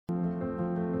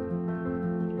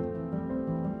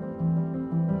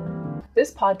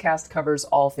This podcast covers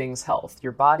all things health,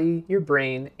 your body, your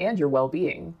brain, and your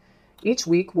well-being. Each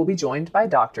week, we'll be joined by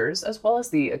doctors, as well as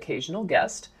the occasional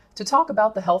guest, to talk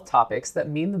about the health topics that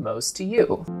mean the most to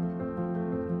you.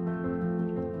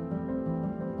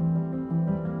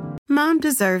 Mom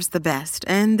deserves the best,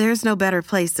 and there's no better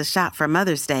place to shop for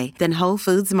Mother's Day than Whole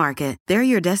Foods Market. They're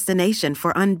your destination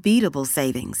for unbeatable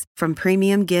savings, from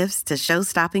premium gifts to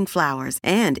show-stopping flowers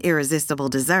and irresistible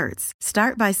desserts.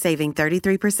 Start by saving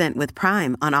 33% with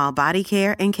Prime on all body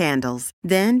care and candles.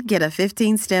 Then get a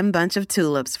 15-stem bunch of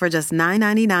tulips for just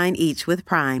 $9.99 each with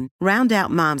Prime. Round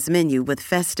out Mom's menu with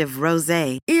festive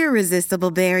rosé,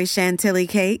 irresistible berry chantilly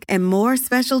cake, and more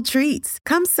special treats.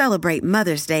 Come celebrate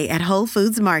Mother's Day at Whole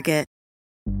Foods Market.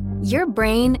 Your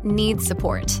brain needs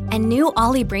support, and new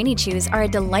Ollie Brainy Chews are a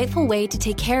delightful way to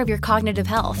take care of your cognitive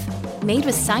health. Made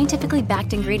with scientifically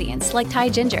backed ingredients like Thai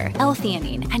ginger,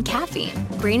 L-theanine, and caffeine,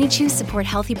 Brainy Chews support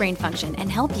healthy brain function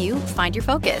and help you find your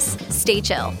focus, stay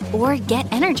chill, or get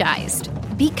energized.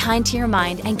 Be kind to your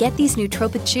mind and get these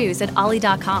nootropic chews at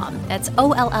ollie.com. That's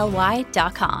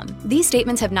OLLY.com. These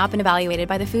statements have not been evaluated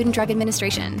by the Food and Drug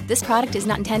Administration. This product is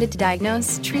not intended to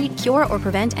diagnose, treat, cure, or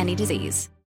prevent any disease.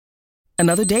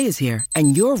 Another day is here,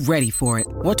 and you're ready for it.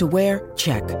 What to wear?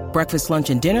 Check. Breakfast, lunch,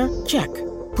 and dinner? Check.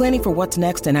 Planning for what's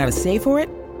next and how to save for it?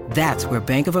 That's where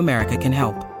Bank of America can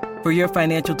help. For your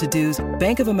financial to-dos,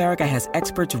 Bank of America has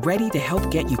experts ready to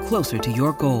help get you closer to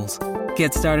your goals.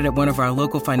 Get started at one of our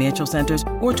local financial centers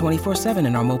or 24/7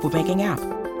 in our mobile banking app.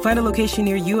 Find a location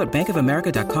near you at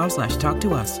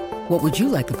bankofamerica.com/talktous. What would you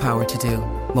like the power to do?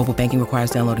 Mobile banking requires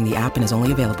downloading the app and is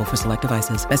only available for select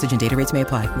devices. Message and data rates may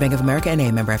apply. Bank of America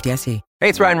N.A., member FDIC. Hey,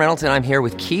 it's Ryan Reynolds, and I'm here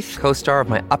with Keith, co-star of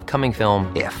my upcoming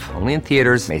film, If, only in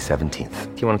theaters May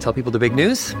 17th. Do you want to tell people the big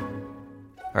news?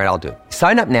 All right, I'll do it.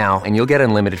 Sign up now and you'll get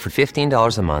unlimited for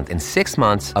 $15 a month and 6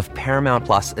 months of Paramount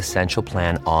Plus Essential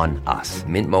Plan on us.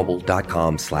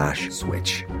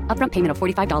 MintMobile.com/switch. Upfront payment of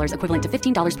 $45 equivalent to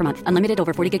 $15 per month. Unlimited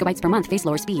over 40 gigabytes per month. Face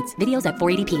lower speeds. Videos at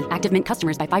 480p. Active Mint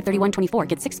customers by 531.24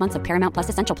 get 6 months of Paramount Plus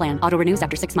Essential Plan. Auto renews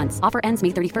after 6 months. Offer ends May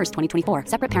 31st, 2024.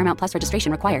 Separate Paramount Plus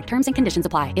registration required. Terms and conditions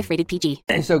apply if rated PG.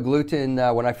 So gluten,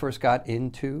 when I first got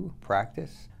into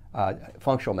practice,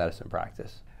 functional medicine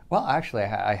practice, well, actually,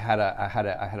 I had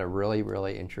a really,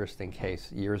 really interesting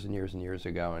case years and years and years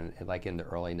ago, and like in the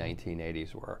early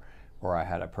 1980s, where I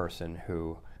had a person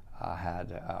who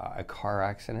had a car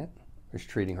accident. I was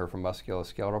treating her for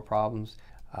musculoskeletal problems.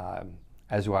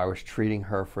 As I was treating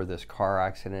her for this car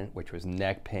accident, which was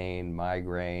neck pain,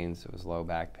 migraines, it was low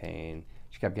back pain.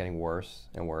 She kept getting worse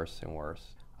and worse and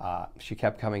worse. She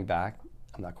kept coming back.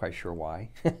 I'm not quite sure why,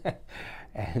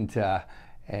 and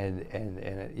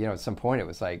you know, at some point it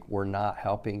was like, we're not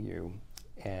helping you,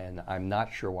 and I'm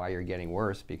not sure why you're getting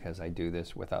worse, because I do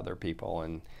this with other people,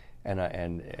 and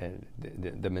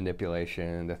the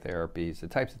manipulation, the therapies, the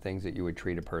types of things that you would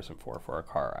treat a person for a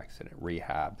car accident,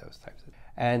 rehab, those types of.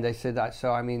 And they said,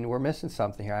 so I mean, we're missing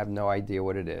something here. I have no idea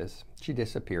what it is. She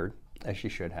disappeared, as she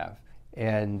should have,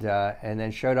 and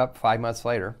then showed up 5 months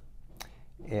later,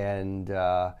 and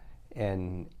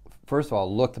first of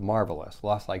all, looked marvelous,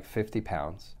 lost like 50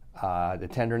 pounds. The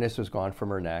tenderness was gone from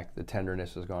her neck. The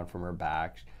tenderness was gone from her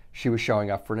back. She was showing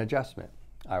up for an adjustment.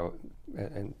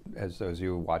 And as those of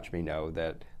you who watch me know,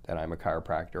 that I'm a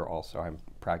chiropractor also. I've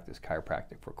practiced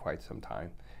chiropractic for quite some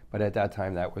time. But at that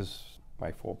time, that was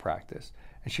my full practice.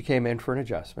 And she came in for an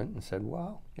adjustment and said,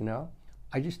 well, you know,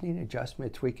 I just need an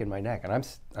adjustment, a tweak in my neck. And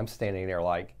I'm standing there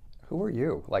like, who are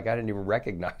you? Like, I didn't even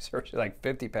recognize her. She's like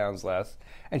 50 pounds less.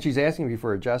 And she's asking me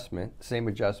for adjustment, same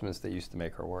adjustments that used to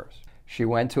make her worse. She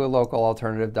went to a local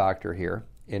alternative doctor here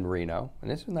in Reno,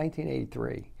 and this was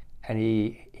 1983. And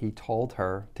he told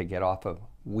her to get off of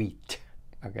wheat.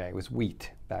 Okay, it was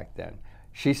wheat back then.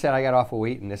 She said, I got off of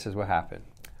wheat, and this is what happened.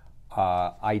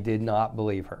 I did not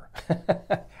believe her.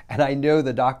 And I knew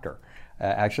the doctor,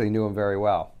 actually knew him very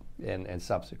well, and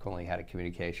subsequently had a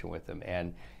communication with him.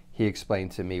 And he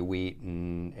explained to me wheat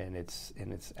and its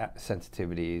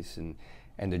sensitivities and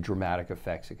the dramatic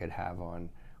effects it could have on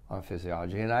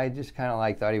physiology. And I just kind of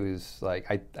like thought he was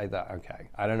like, I thought, okay,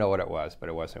 I don't know what it was, but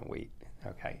it wasn't wheat.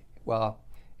 Okay, well,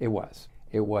 it was.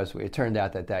 It turned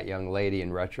out that young lady,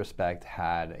 in retrospect,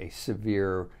 had a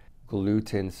severe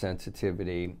gluten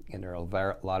sensitivity, and there are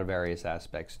a lot of various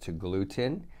aspects to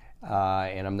gluten.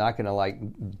 And I'm not going to like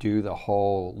do the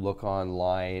whole look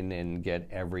online and get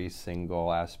every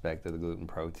single aspect of the gluten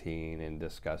protein and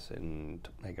discuss it and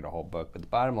make it a whole book. But the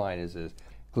bottom line is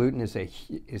gluten is a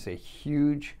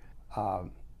huge.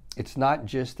 It's not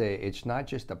just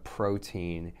a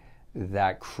protein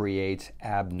that creates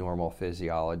abnormal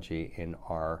physiology in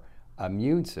our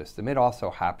immune system. It also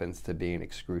happens to be an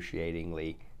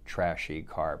excruciatingly trashy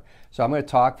carb. So I'm going to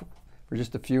talk for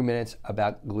just a few minutes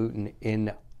about gluten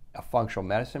in a functional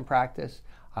medicine practice.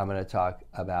 I'm going to talk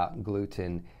about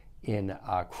gluten in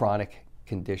chronic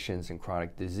conditions and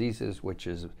chronic diseases, which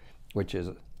is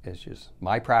just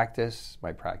my practice.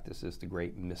 My practice is the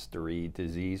great mystery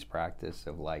disease practice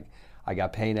of like, I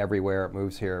got pain everywhere, it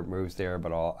moves here, it moves there,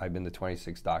 but I've been to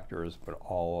 26 doctors, but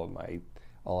all my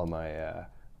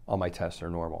tests are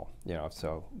normal.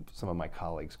 So some of my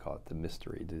colleagues call it the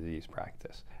mystery disease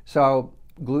practice. So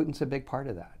gluten's a big part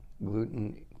of that.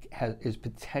 Gluten is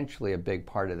potentially a big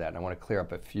part of that, and I want to clear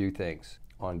up a few things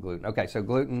on gluten. Okay, so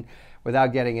gluten,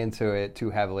 without getting into it too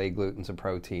heavily, gluten's a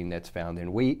protein that's found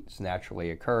in wheat. It's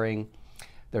naturally occurring.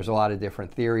 There's a lot of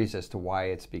different theories as to why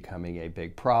it's becoming a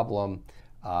big problem,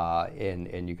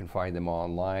 and you can find them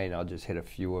online. I'll just hit a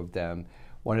few of them.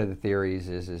 One of the theories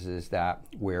is that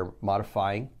we're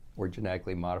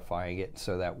genetically modifying it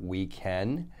so that we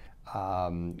can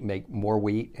make more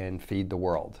wheat and feed the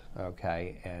world,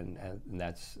 okay? And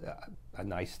that's a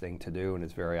nice thing to do, and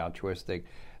it's very altruistic.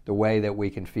 The way that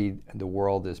we can feed the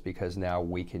world is because now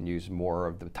we can use more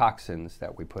of the toxins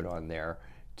that we put on there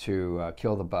to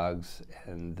kill the bugs,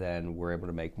 and then we're able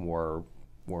to make more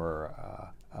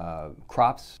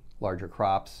crops, larger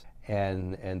crops,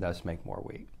 and thus make more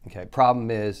wheat. Okay. Problem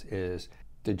is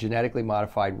the genetically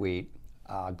modified wheat.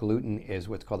 Gluten is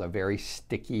what's called a very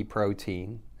sticky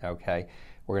protein. Okay.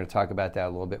 We're going to talk about that a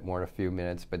little bit more in a few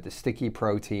minutes, but the sticky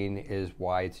protein is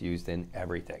why it's used in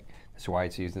everything. It's why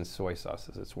it's used in soy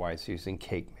sauces. It's why it's used in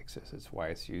cake mixes. It's why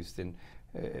it's used in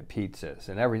pizzas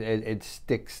and everything. It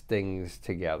sticks things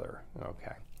together.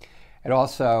 Okay. It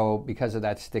also, because of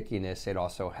that stickiness, it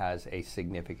also has a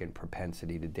significant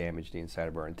propensity to damage the inside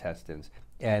of our intestines.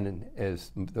 And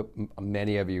as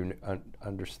many of you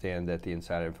understand, that the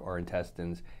inside of our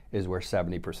intestines is where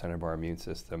 70% of our immune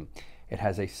system. It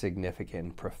has a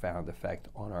significant, profound effect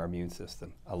on our immune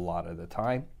system a lot of the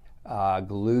time.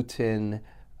 Gluten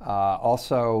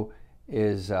also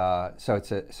is so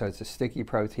it's a sticky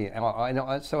protein, and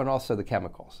also the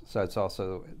chemicals. So it's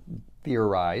also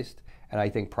theorized, and I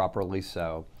think properly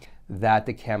so, that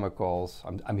the chemicals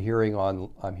I'm hearing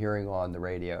on the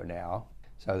radio now.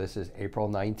 So this is April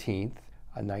 19th,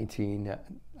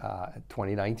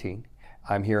 2019.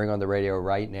 I'm hearing on the radio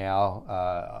right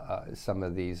now some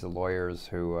of these lawyers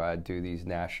who do these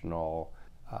national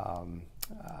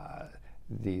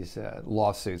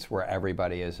lawsuits where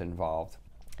everybody is involved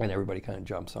and everybody kind of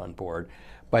jumps on board.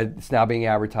 But it's now being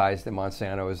advertised that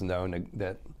Monsanto has known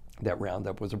that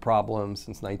Roundup was a problem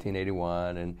since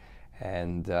 1981,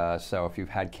 and so if you've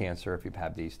had cancer, if you've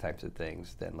had these types of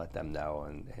things, then let them know,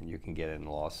 and you can get in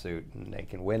a lawsuit, and they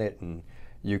can win it, and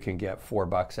you can get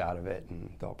 $4 out of it,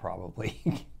 and they'll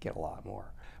probably get a lot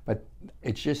more. But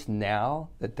it's just now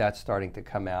that that's starting to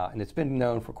come out, and it's been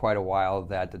known for quite a while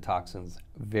that the toxins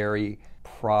very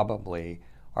probably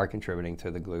are contributing to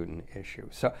the gluten issue.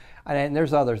 So, and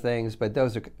there's other things, but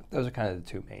those are kind of the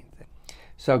two main things.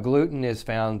 So gluten is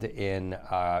found in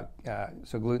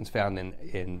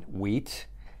in wheat.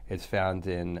 It's found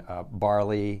in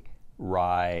barley,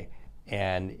 rye,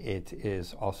 and it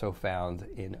is also found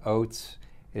in oats.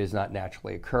 It is not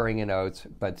naturally occurring in oats,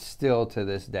 but still to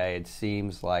this day, it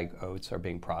seems like oats are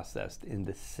being processed in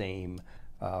the same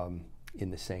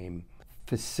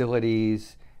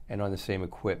facilities and on the same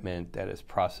equipment that is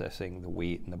processing the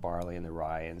wheat and the barley and the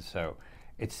rye. And so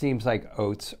it seems like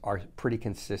oats are pretty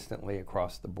consistently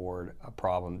across the board a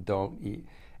problem. Don't eat,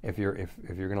 if you're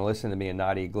going to listen to me and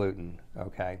not eat gluten,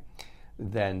 okay,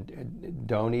 then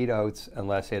don't eat oats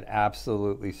unless it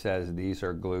absolutely says these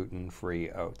are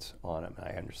gluten-free oats on them. And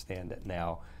I understand that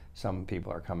now some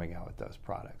people are coming out with those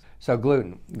products. So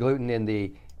gluten in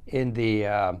the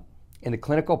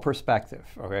clinical perspective,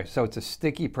 okay, so it's a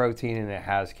sticky protein and it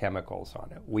has chemicals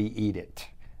on it. We eat it,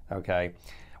 okay.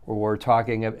 We're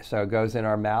talking, so it goes in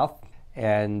our mouth,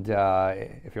 and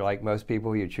if you're like most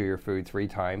people, you chew your food 3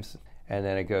 times, and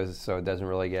then it goes so it doesn't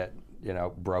really get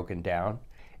broken down.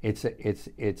 It's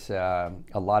a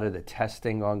lot of the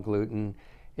testing on gluten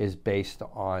is based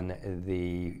on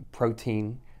the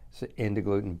protein in the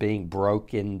gluten being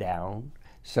broken down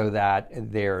so that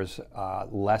there's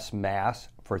less mass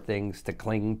for things to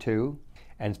cling to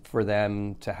and for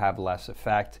them to have less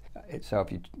effect. So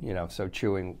if so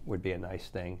chewing would be a nice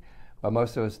thing, but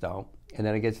most of us don't. And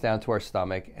then it gets down to our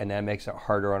stomach, and that makes it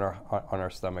harder on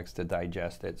our stomachs to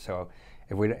digest it. So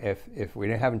if we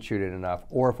haven't chewed it enough,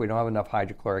 or if we don't have enough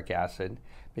hydrochloric acid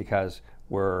because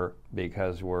we're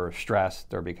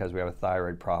stressed, or because we have a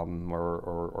thyroid problem,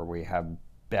 or we have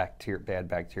bad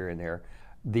bacteria in there,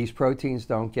 these proteins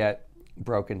don't get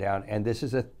broken down. And this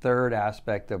is a third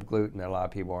aspect of gluten that a lot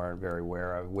of people aren't very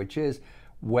aware of, which is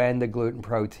when the gluten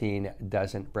protein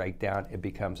doesn't break down, it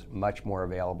becomes much more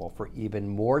available for even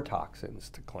more toxins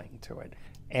to cling to it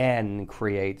and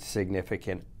create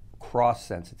significant cross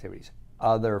sensitivities,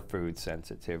 other food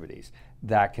sensitivities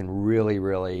that can really,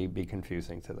 really be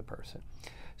confusing to the person.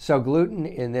 So gluten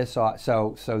in this,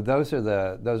 so those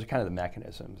are kind of the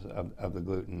mechanisms of the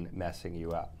gluten messing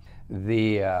you up.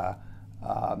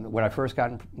 When I first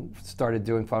started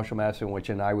doing functional medicine,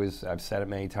 I've said it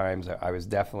many times, I was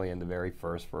definitely in the very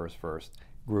first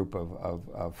group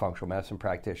of functional medicine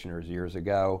practitioners years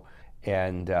ago.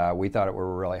 And we thought it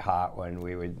were really hot when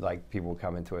we would, people would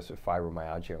come into us with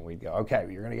fibromyalgia and we'd go, okay,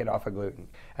 you're going to get off of gluten.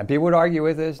 And people would argue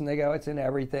with us and they go, it's in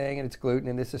everything and it's gluten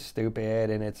and this is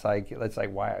stupid. And it's like,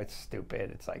 why it's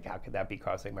stupid? It's like, how could that be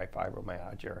causing my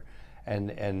fibromyalgia? And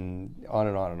on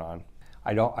and on and on.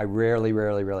 I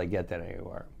rarely get that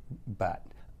anymore. But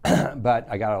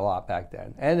I got it a lot back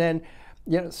then. And then,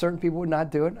 certain people would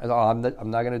not do it. I thought, I'm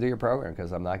not going to do your program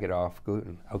because I'm not getting off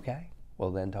gluten. Okay,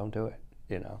 well then don't do it,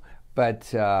 But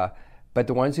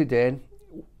the ones who did,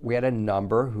 we had a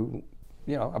number who,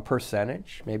 a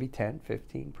percentage, maybe 10,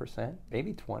 15%,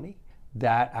 maybe 20,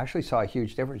 that actually saw a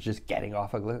huge difference just getting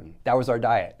off of gluten. That was our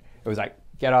diet. It was like,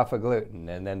 get off of gluten.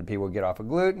 And then people would get off of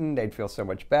gluten, they'd feel so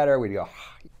much better. We'd go,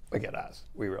 look at us.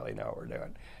 We really know what we're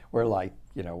doing. We're like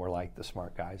the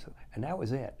smart guys. And that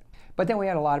was it. But then we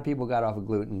had a lot of people who got off of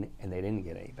gluten and they didn't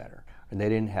get any better. And they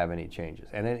didn't have any changes.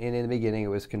 And in the beginning, it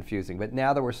was confusing. But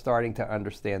now that we're starting to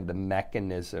understand the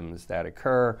mechanisms that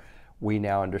occur, we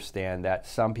now understand that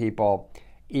some people,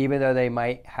 even though they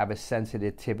might have a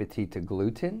sensitivity to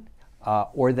gluten,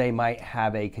 or they might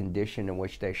have a condition in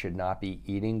which they should not be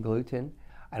eating gluten,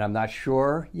 and I'm not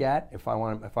sure yet if I'm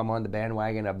on the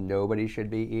bandwagon of nobody should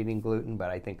be eating gluten, but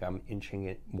I think I'm inching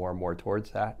it more and more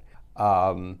towards that.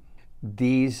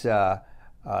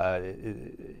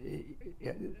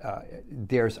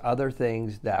 There's other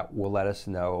things that will let us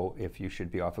know if you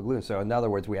should be off of gluten. So in other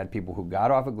words, we had people who got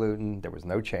off of gluten, there was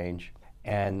no change,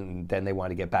 and then they wanted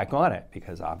to get back on it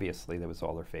because obviously that was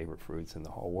all their favorite foods in the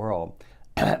whole world.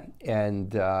 And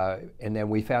then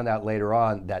we found out later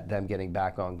on that them getting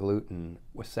back on gluten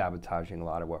was sabotaging a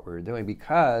lot of what we were doing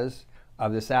because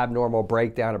of this abnormal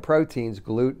breakdown of proteins.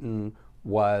 Gluten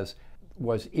was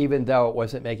even though it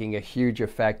wasn't making a huge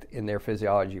effect in their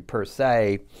physiology per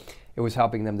se, it was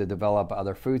helping them to develop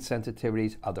other food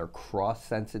sensitivities, other cross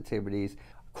sensitivities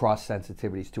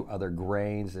to other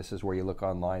grains. This is where you look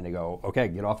online and go, okay,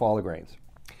 get off all the grains.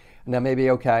 And that may be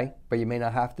okay, but you may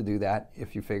not have to do that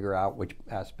if you figure out which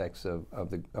aspects of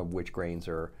which grains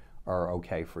are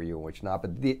okay for you and which not.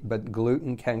 But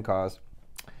gluten can cause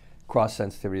cross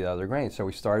sensitivity to other grains. So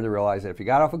we started to realize that if you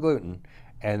got off of gluten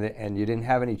and you didn't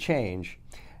have any change,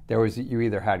 you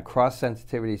either had cross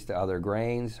sensitivities to other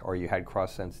grains or you had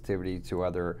cross sensitivity to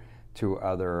other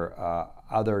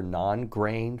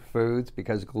non-grain foods,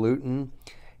 because gluten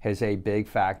has a big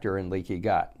factor in leaky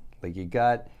gut. Leaky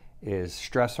gut is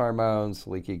stress hormones.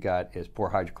 Leaky gut is poor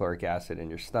hydrochloric acid in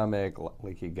your stomach.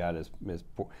 Leaky gut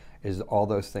is all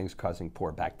those things causing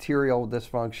poor bacterial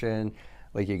dysfunction.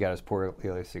 Leaky gut is poor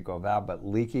ileocecal valve, but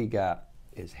leaky gut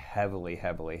is heavily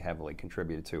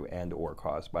contributed to and or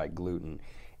caused by gluten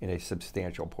in a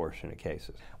substantial portion of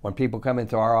cases. When people come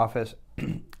into our office,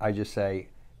 I just say,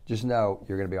 just know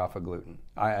you're going to be off of gluten.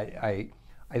 I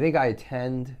think I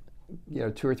attend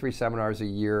 2 or 3 seminars a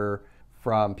year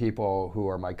from people who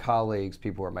are my colleagues,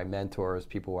 people who are my mentors,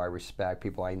 people who I respect,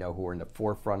 people I know who are in the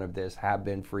forefront of this, have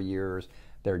been for years.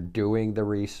 They're doing the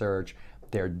research.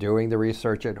 They're doing the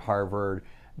research at Harvard.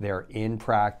 They're in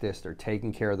practice. They're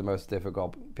taking care of the most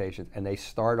difficult patients. And they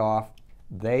start off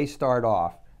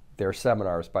their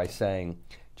seminars by saying,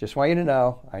 just want you to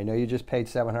know, I know you just paid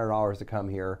 $700 to come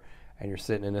here and you're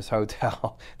sitting in this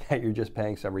hotel that you're just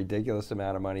paying some ridiculous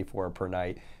amount of money for per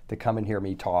night to come and hear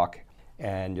me talk.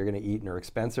 And you're going to eat in their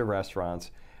expensive restaurants.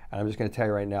 And I'm just going to tell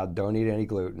you right now, don't eat any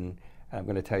gluten. And I'm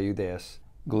going to tell you this,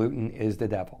 gluten is the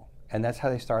devil. And that's how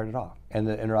they started off. And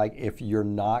they're like, if you're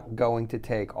not going to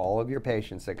take all of your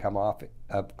patients that come off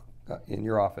in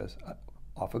your office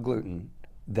off of gluten,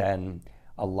 then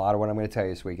a lot of what I'm going to tell you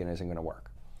this weekend isn't going to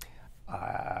work.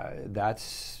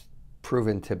 That's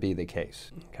proven to be the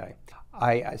case. Okay.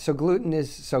 So gluten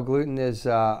is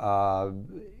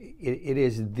it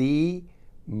is the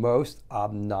most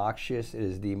obnoxious, it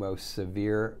is the most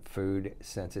severe food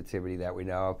sensitivity that we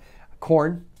know of.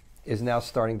 Corn is now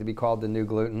starting to be called the new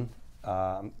gluten.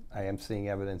 I am seeing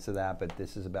evidence of that, but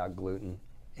this is about gluten.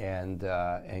 And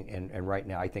right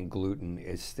now I think gluten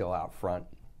is still out front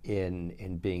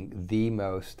in being the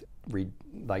most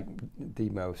the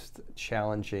most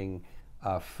challenging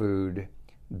food,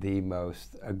 the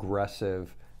most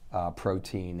aggressive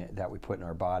protein that we put in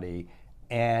our body,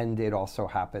 and it also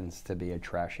happens to be a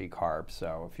trashy carb.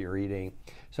 So if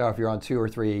you're on 2 or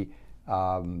 3,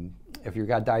 if you've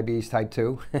got diabetes type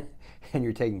 2 and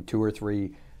you're taking 2 or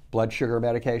 3 blood sugar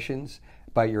medications,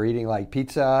 but you're eating like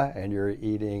pizza and you're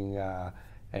eating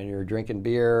and you're drinking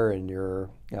beer, and you're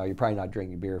probably not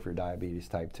drinking beer if you're diabetes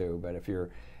type 2, but if you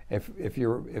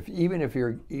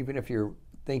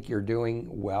think you're doing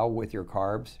well with your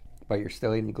carbs, but you're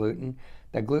still eating gluten,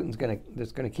 that gluten's going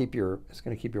to keep your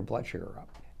blood sugar up,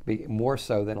 more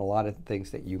so than a lot of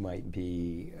things that you might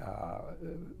be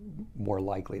more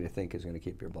likely to think is going to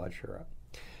keep your blood sugar up.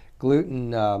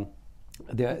 Gluten,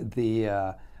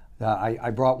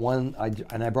 I brought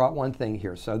one thing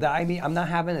here. So I'm not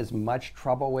having as much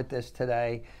trouble with this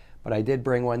today, but I did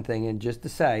bring one thing in just to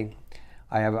say.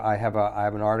 I have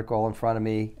an article in front of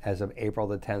me as of April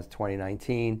the 10th,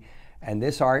 2019, and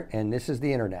this is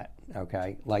the internet.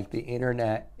 Okay, like the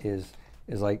internet is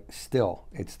like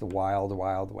it's the wild,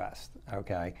 wild west.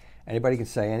 Okay, anybody can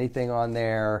say anything on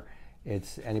there.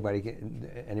 Anybody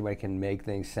can make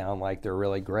things sound like they're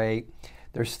really great.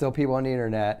 There's still people on the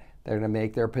internet that are going to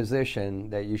make their position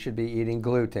that you should be eating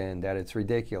gluten, that it's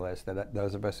ridiculous, that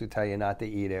those of us who tell you not to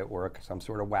eat it work some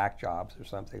sort of whack jobs or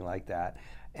something like that.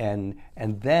 And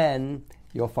then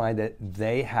you'll find that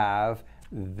they have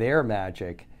their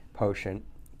magic potion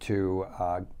to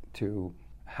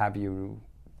have you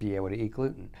be able to eat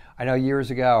gluten. I know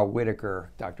years ago,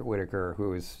 Dr. Whitaker,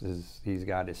 he's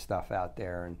got his stuff out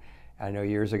there, and I know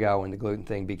years ago when the gluten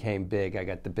thing became big, I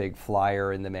got the big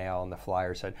flyer in the mail, and the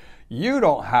flyer said, you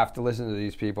don't have to listen to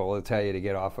these people who tell you to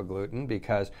get off of gluten,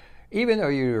 because even though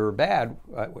you're bad,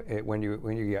 when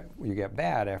you get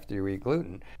bad after you eat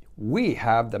gluten, we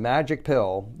have the magic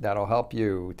pill that'll help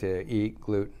you to eat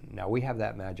gluten. Now, we have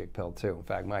that magic pill too. In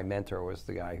fact, my mentor was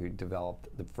the guy who developed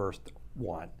the first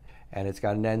one. And it's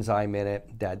got an enzyme in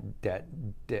it that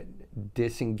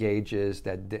disengages,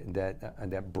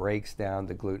 that breaks down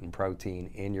the gluten protein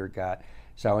in your gut.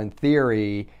 So in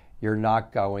theory, you're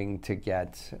not going to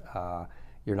get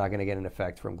an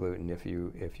effect from gluten if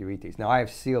you eat these. Now, I have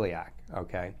celiac,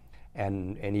 okay?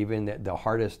 And even the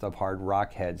hardest of hard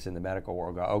rock heads in the medical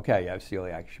world go, okay, you have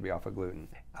celiac, you should be off of gluten.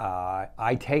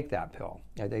 I take that pill.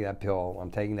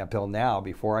 I'm taking that pill now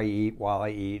before I eat, while I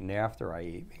eat, and after I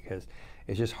eat, because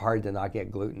it's just hard to not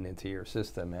get gluten into your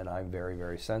system, and I'm very,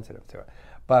 very sensitive to it.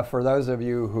 But for those of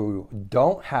you who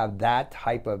don't have that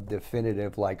type of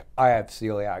definitive, like, I have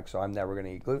celiac, so I'm never going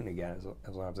to eat gluten again,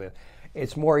 as long as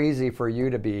it's more easy for you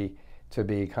to be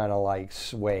kind of like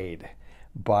swayed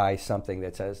by something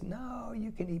that says, no,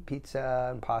 you can eat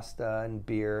pizza and pasta and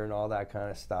beer and all that kind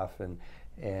of stuff, and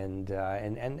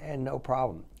no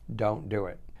problem. Don't do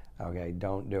it. Okay,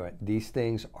 don't do it. These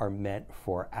things are meant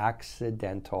for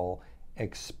accidental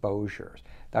exposures.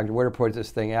 Dr. Witter puts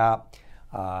this thing out.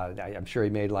 I'm sure he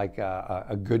made like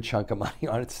a good chunk of money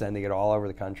on it, sending it all over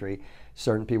the country.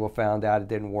 Certain people found out it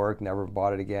didn't work, never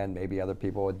bought it again. Maybe other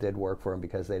people, it did work for them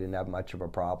because they didn't have much of a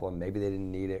problem. Maybe they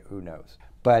didn't need it, who knows.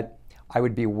 But I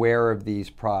would be aware of these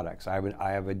products. I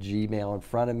have a Gmail in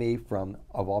front of me from,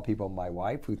 of all people, my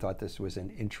wife, who thought this was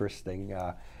interesting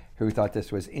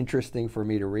for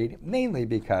me to read, mainly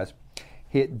because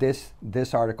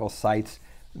this article cites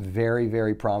very,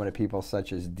 very prominent people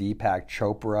such as Deepak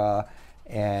Chopra,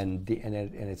 and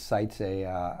it cites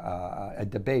a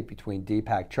debate between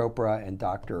Deepak Chopra and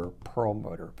Dr.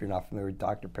 Perlmutter. If you're not familiar with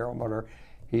Dr. Perlmutter,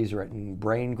 he's written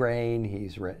Brain Grain,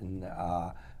 he's written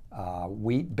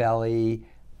Wheat Belly,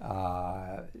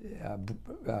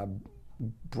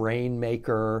 Brain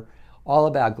Maker, all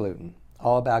about gluten.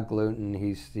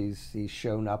 He's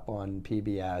shown up on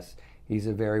PBS. He's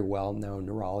a very well-known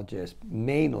neurologist,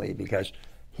 mainly because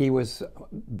he was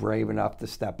brave enough to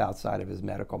step outside of his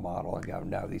medical model and go,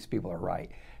 no, these people are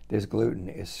right. This gluten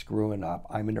is screwing up.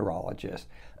 I'm a neurologist.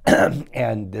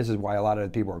 And this is why a lot of the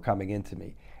people are coming into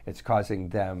me. It's causing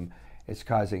them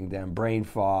brain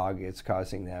fog. It's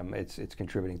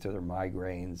contributing to their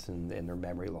migraines and their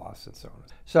memory loss and so on.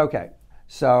 So, okay.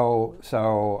 So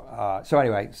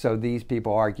anyway, so these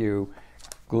people argue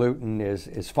gluten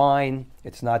is fine.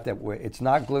 It's not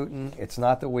gluten. It's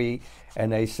not the wheat.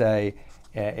 And they say,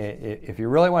 if you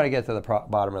really want to get to the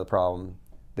bottom of the problem,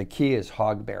 the key is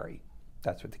hogberry.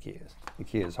 That's what the key is. The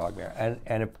key is hogberry.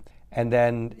 And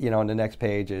then, on the next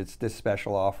page, it's this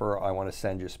special offer. I want to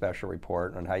send you a special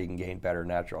report on how you can gain better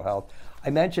natural health. I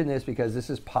mention this because this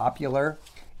is popular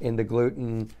in the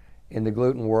gluten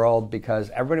world,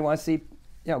 because everybody wants to eat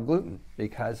gluten,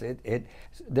 because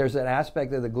there's an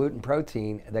aspect of the gluten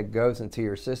protein that goes into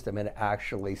your system and it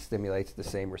actually stimulates the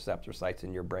same receptor sites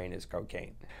in your brain as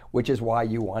cocaine, which is why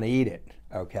you want to eat it.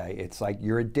 Okay, it's like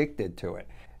you're addicted to it.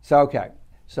 So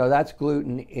that's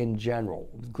gluten in general.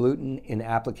 Gluten in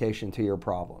application to your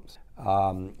problems.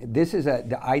 This is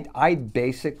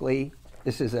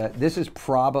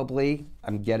probably,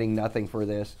 I'm getting nothing for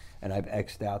this, and I've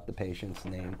X'd out the patient's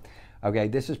name. Okay,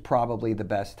 this is probably the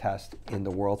best test in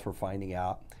the world for finding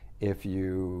out if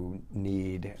you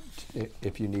need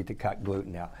to cut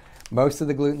gluten out. Most of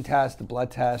the gluten tests, the blood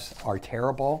tests, are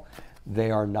terrible. They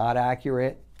are not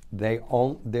accurate.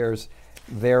 There's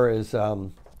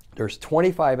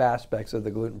 25 aspects of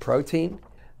the gluten protein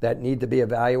that need to be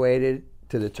evaluated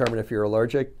to determine if you're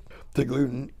allergic to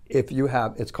gluten.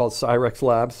 It's called Cyrex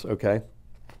Labs. Okay,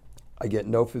 I have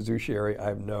no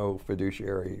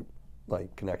fiduciary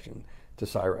connection to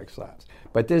Cyrex Labs,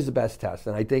 but this is the best test,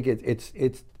 and I think it's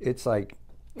like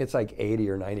 80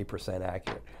 or 90%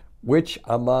 accurate, which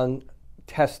among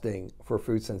testing for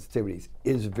food sensitivities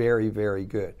is very, very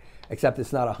good, except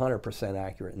it's not 100%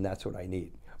 accurate, and that's what I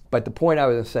need. But the point I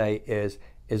was going to say is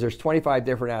there's 25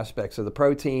 different aspects of the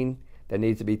protein that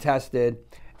needs to be tested,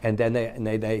 and then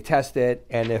they test it,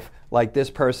 and if this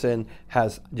person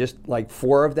has just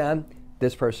 4 of them,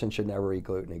 this person should never eat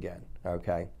gluten again.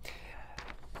 Okay.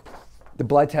 The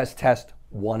blood test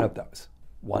one of those.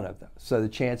 So the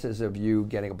chances of you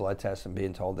getting a blood test and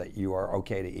being told that you are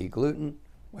okay to eat gluten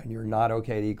when you're not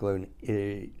okay to eat gluten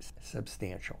is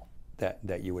substantial,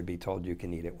 that you would be told you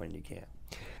can eat it when you can't.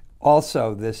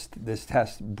 Also, this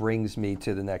test brings me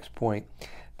to the next point.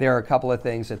 There are a couple of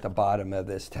things at the bottom of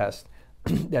this test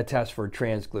that test for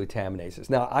transglutaminases.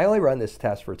 Now, I only run this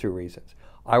test for 2 reasons.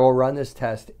 I will run this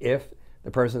test if the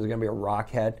person is going to be a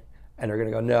rockhead and they're going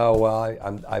to go, no, well,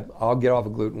 I'll get off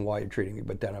of gluten while you're treating me,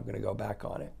 but then I'm going to go back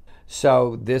on it.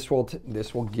 So this will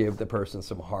give the person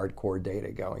some hardcore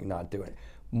data going, not doing it.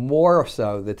 More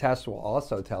so, the test will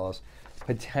also tell us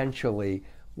potentially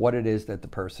what it is that the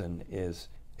person is,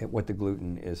 what the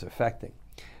gluten is affecting.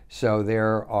 So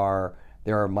there are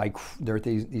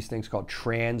these things called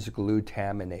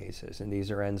transglutaminases, and these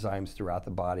are enzymes throughout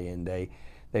the body, and they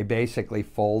basically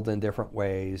fold in different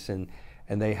ways, and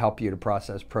they help you to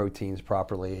process proteins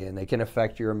properly, and they can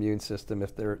affect your immune system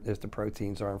if the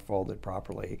proteins aren't folded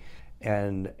properly,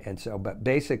 but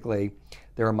basically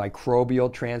there are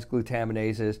microbial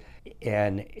transglutaminases,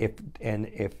 and if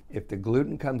the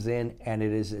gluten comes in and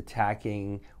it is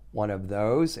attacking one of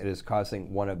those, it is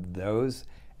causing one of those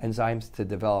enzymes to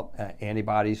develop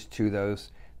antibodies to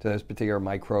those particular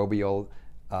microbial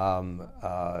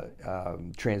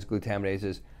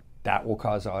transglutaminases, that will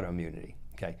cause autoimmunity.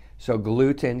 Okay, so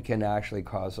gluten can actually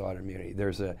cause autoimmunity. There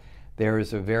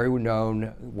is a very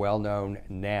well-known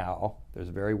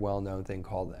thing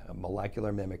called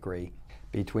molecular mimicry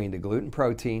between the gluten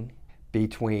protein,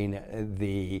 between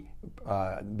the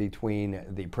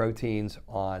proteins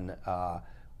on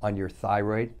your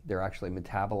thyroid. They're actually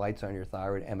metabolites on your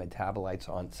thyroid and metabolites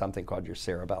on something called your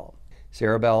cerebellum.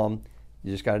 Cerebellum,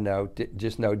 you just got to know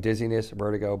dizziness,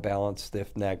 vertigo, balance,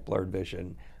 stiff neck, blurred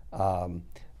vision, and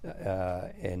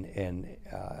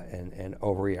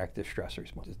overreactive stress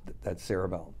response. That's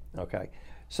cerebellum. Okay,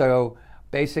 so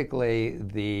basically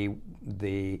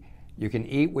you can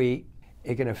eat wheat.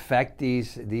 It can affect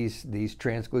these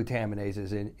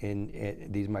transglutaminases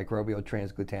in these microbial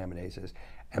transglutaminases,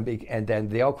 and then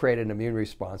they'll create an immune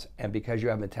response. And because you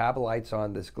have metabolites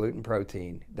on this gluten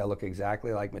protein that look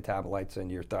exactly like metabolites in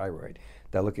your thyroid,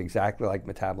 that look exactly like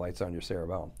metabolites on your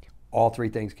cerebellum, all 3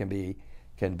 things can be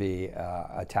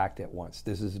attacked at once.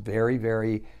 This is very,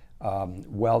 very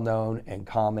well-known and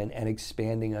common and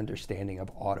expanding understanding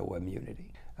of autoimmunity.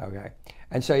 Okay,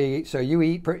 and so you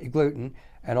eat gluten,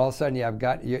 and all of a sudden you have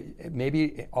gut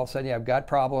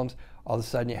problems. All of a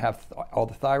sudden you have all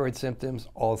the thyroid symptoms.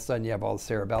 All of a sudden you have all the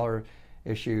cerebellar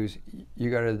issues. You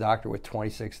go to the doctor with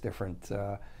 26 different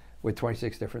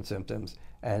symptoms,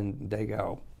 and they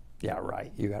go, yeah,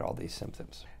 right, you got all these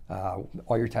symptoms.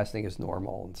 All your testing is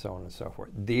normal, and so on and so forth.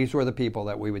 These were the people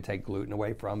that we would take gluten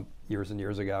away from years and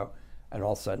years ago, and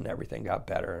all of a sudden everything got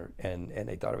better, and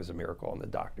they thought it was a miracle, and the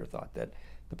doctor thought that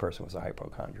the person was a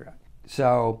hypochondriac.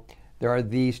 So there are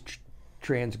these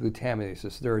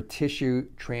transglutaminases. There are tissue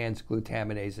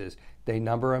transglutaminases. They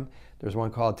number them. There's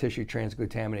one called tissue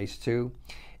transglutaminase 2.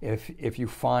 If you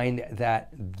find that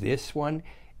this one,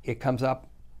 it comes up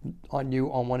on you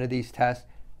on one of these tests,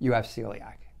 you have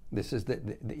celiac. This is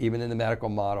even in the medical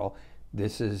model,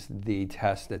 this is the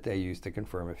test that they use to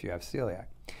confirm if you have celiac.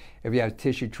 If you have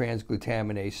tissue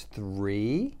transglutaminase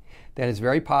 3, then it's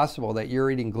very possible that you're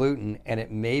eating gluten and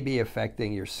it may be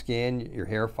affecting your skin, your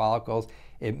hair follicles.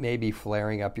 It may be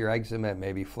flaring up your eczema. It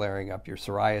may be flaring up your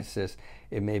psoriasis.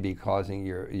 It may be causing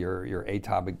your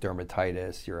atopic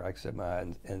dermatitis, your eczema,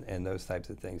 and those types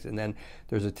of things. And then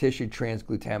there's a tissue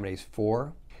transglutaminase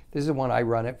 4. This is one I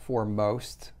run it for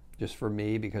most, just for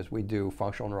me, because we do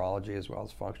functional neurology as well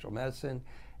as functional medicine.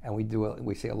 And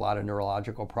we see a lot of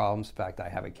neurological problems. In fact, I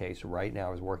have a case right now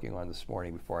I was working on this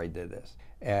morning before I did this.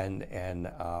 And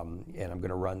I'm going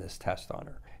to run this test on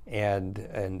her.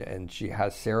 And she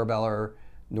has cerebellar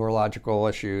neurological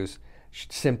issues,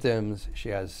 symptoms. She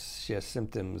has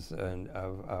symptoms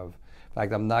of. In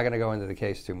fact, I'm not going to go into the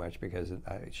case too much because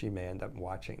she may end up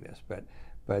watching this.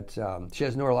 But she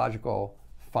has neurological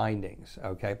findings.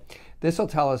 Okay, this will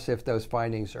tell us if those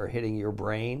findings are hitting your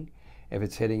brain, if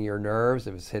it's hitting your nerves,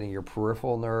 if it's hitting your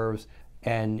peripheral nerves,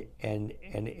 and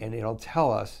it'll tell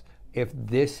us if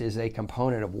this is a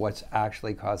component of what's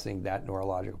actually causing that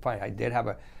neurological finding.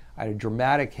 I had a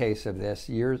dramatic case of this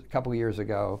a couple years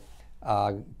ago,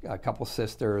 a couple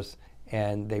sisters,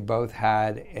 and they both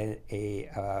had an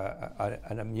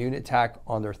immune attack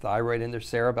on their thyroid and their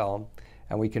cerebellum,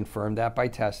 and we confirmed that by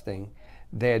testing.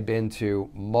 They had been to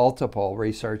multiple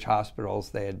research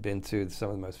hospitals. They had been to some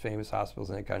of the most famous hospitals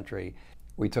in the country.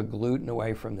 We took gluten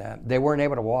away from them. They weren't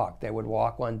able to walk. They would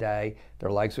walk one day,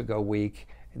 their legs would go weak.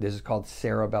 This is called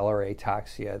cerebellar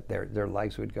ataxia. Their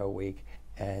legs would go weak,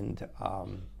 and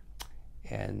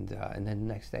then the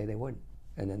next day they wouldn't,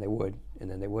 and then they would,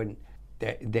 and then they wouldn't.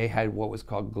 They had what was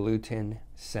called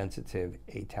gluten-sensitive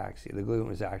ataxia. The gluten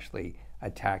was actually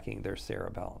attacking their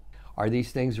cerebellum. Are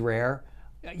these things rare?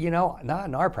 Not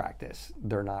in our practice.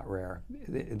 They're not rare.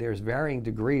 There's varying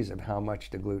degrees of how much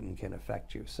the gluten can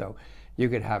affect you. So you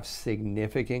could have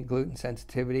significant gluten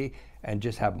sensitivity and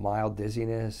just have mild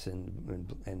dizziness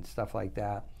and stuff like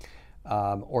that.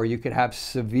 Or you could have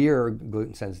severe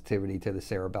gluten sensitivity to the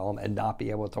cerebellum and not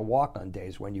be able to walk on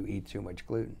days when you eat too much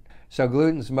gluten. So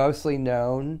gluten's mostly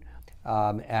known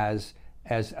as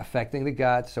affecting the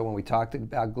gut. So when we talk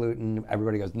about gluten,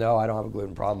 everybody goes, no, I don't have a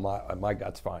gluten problem. My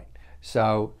gut's fine.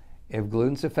 So if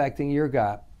gluten's affecting your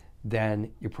gut,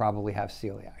 then you probably have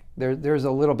celiac. There's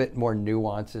a little bit more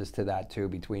nuances to that too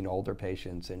between older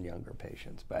patients and younger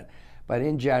patients. But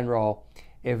in general,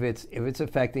 if it's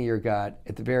affecting your gut,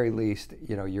 at the very least,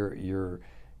 you're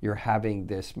having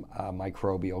this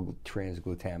microbial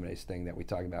transglutaminase thing that we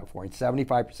talked about before. And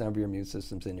 75% of your immune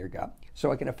system's in your gut,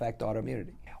 so it can affect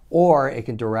autoimmunity, or it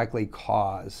can directly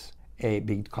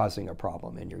be causing a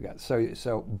problem in your gut.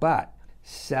 But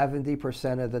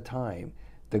 70% of the time,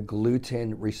 the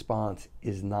gluten response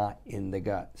is not in the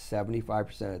gut. 75%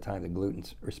 of the time, the gluten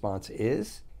response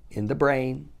is in the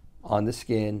brain, on the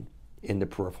skin, in the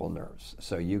peripheral nerves.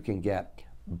 So you can get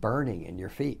burning in your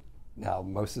feet. Now,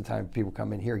 most of the time people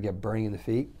come in here and get burning in the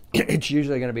feet. It's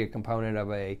usually going to be a component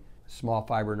of a small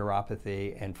fiber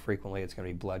neuropathy, and frequently it's going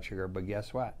to be blood sugar. But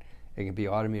guess what? It can be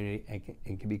autoimmunity, and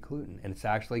it can be gluten. And it's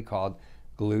actually called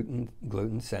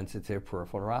gluten-sensitive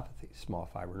peripheral neuropathy, small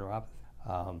fiber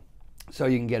neuropathy. So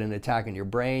you can get an attack in your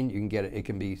brain. You can get it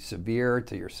can be severe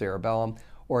to your cerebellum,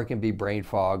 or it can be brain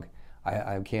fog.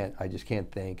 I just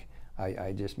can't think.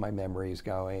 My memory is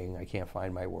going. I can't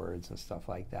find my words and stuff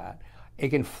like that. It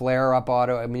can flare up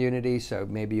autoimmunity. So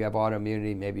maybe you have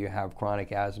autoimmunity, maybe you have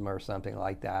chronic asthma or something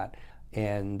like that,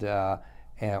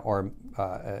 or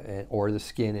the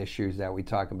skin issues that we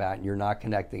talk about, and you're not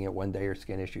connecting it. One day your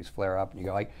skin issues flare up, and you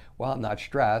go like, well, I'm not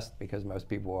stressed, because most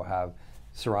people will have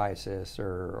psoriasis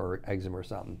or eczema or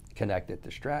something connected to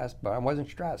stress, but I wasn't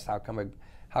stressed. How come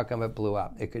it blew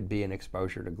up? It could be an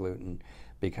exposure to gluten,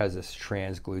 because this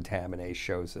transglutaminase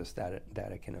shows us that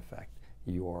it can affect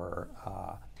your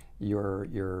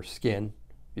skin,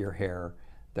 your hair,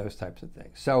 those types of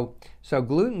things. So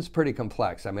gluten's pretty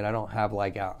complex. I mean, I don't have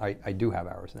I do have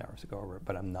hours and hours to go over it,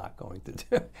 but I'm not going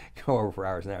to go over for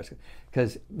hours and hours,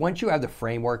 because once you have the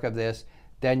framework of this,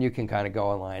 then you can kind of go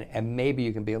online and maybe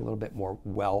you can be a little bit more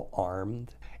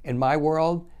well-armed. In my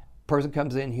world, person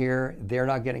comes in here, they're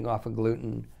not getting off of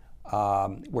gluten,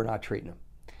 we're not treating them.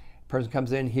 Person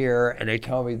comes in here and they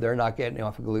tell me they're not getting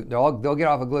off of gluten. They'll get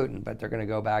off of gluten, but they're going to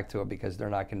go back to it because they're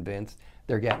not convinced.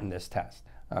 They're getting this test.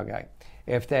 Okay.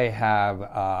 If they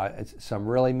have some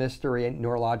really mystery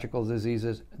neurological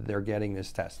diseases, they're getting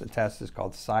this test. The test is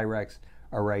called Cyrex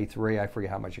Array 3. I forget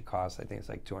how much it costs. I think it's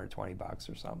like $220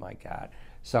 or something like that.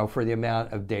 So for the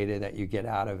amount of data that you get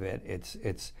out of it,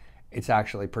 it's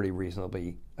actually pretty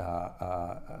reasonably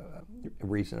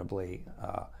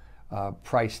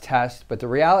price test. But the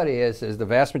reality is the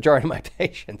vast majority of my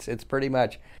patients, it's pretty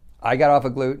much, I got off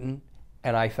of gluten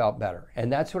and I felt better.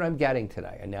 And that's what I'm getting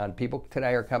today. And now people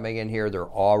today are coming in here, they're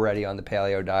already on the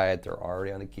paleo diet, they're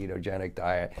already on the ketogenic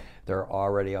diet, they're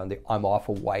already on the I'm off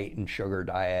of white and sugar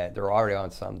diet, they're already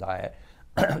on some diet.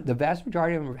 The vast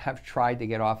majority of them have tried to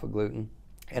get off of gluten,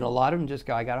 and a lot of them just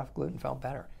go, I got off gluten, felt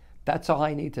better. That's all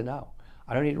I need to know.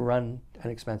 I don't need to run an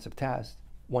expensive test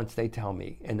once they tell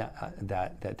me and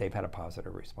that they've had a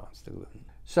positive response to gluten.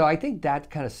 So I think that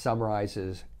kind of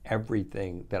summarizes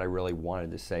everything that I really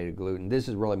wanted to say to gluten. This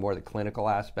is really more the clinical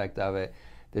aspect of it.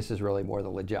 This is really more the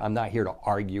legit. I'm not here to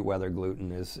argue whether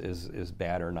gluten is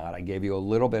bad or not. I gave you a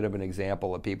little bit of an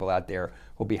example of people out there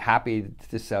who'll be happy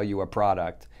to sell you a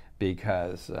product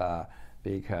because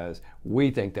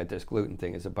we think that this gluten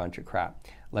thing is a bunch of crap.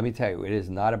 Let me tell you, it is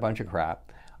not a bunch of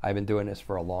crap. I've been doing this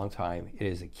for a long time. It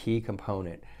is a key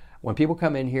component. When people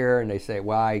come in here and they say,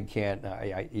 "Well, I can't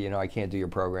do your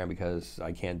program because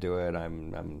I can't do it.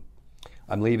 I'm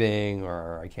leaving,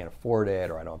 or I can't afford it,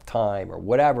 or I don't have time, or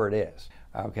whatever it is."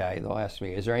 Okay, they'll ask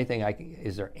me, "Is there anything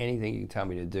you can tell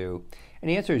me to do?" And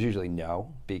the answer is usually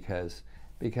no, because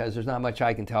there's not much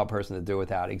I can tell a person to do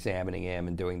without examining him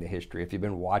and doing the history. If you've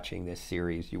been watching this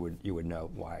series, you would know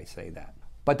why I say that.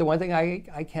 But the one thing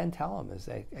I can tell them is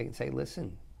I can say,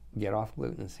 "Listen, get off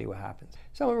gluten and see what happens."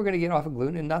 Some of them are going to get off of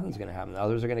gluten and nothing's going to happen.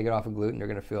 Others are going to get off of gluten, they're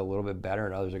going to feel a little bit better,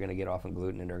 and others are going to get off of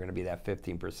gluten and they're going to be that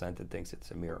 15% that thinks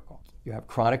it's a miracle. You have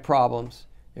chronic problems,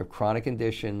 you have chronic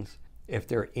conditions. If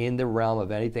they're in the realm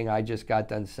of anything I just got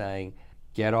done saying,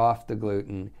 get off the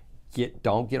gluten.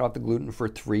 Don't get off the gluten for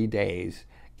 3 days.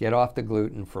 Get off the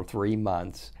gluten for 3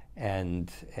 months and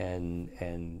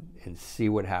see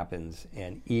what happens,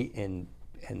 and eat, and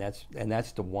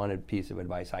that's the one piece of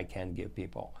advice I can give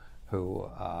people who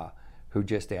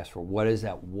just ask for, what is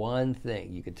that one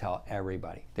thing you could tell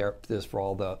everybody? There's for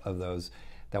all of those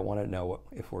that want to know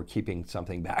if we're keeping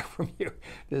something back from you.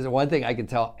 There's one thing I can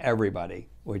tell everybody,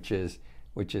 which is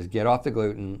get off the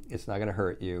gluten. It's not going to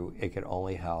hurt you. It can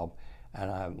only help.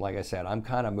 And like I said, I'm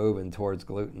kind of moving towards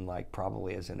gluten, like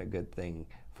probably isn't a good thing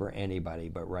for anybody,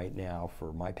 but right now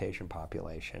for my patient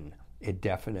population, it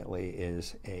definitely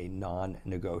is a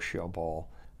non-negotiable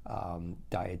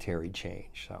dietary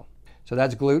change. So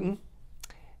that's gluten,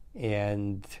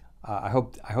 and I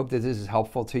hope that this is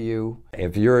helpful to you.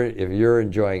 If you're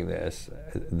enjoying this,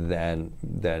 then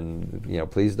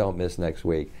please don't miss next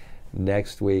week.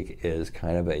 Next week is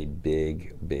kind of a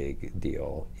big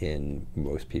deal in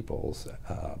most people's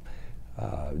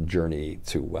journey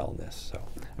to wellness. So,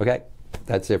 okay,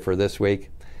 that's it for this week.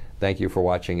 Thank you for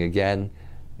watching again,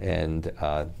 and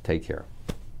take care.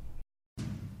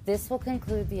 This will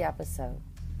conclude the episode.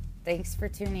 Thanks for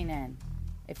tuning in.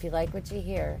 If you like what you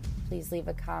hear, please leave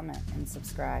a comment and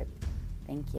subscribe. Thank you.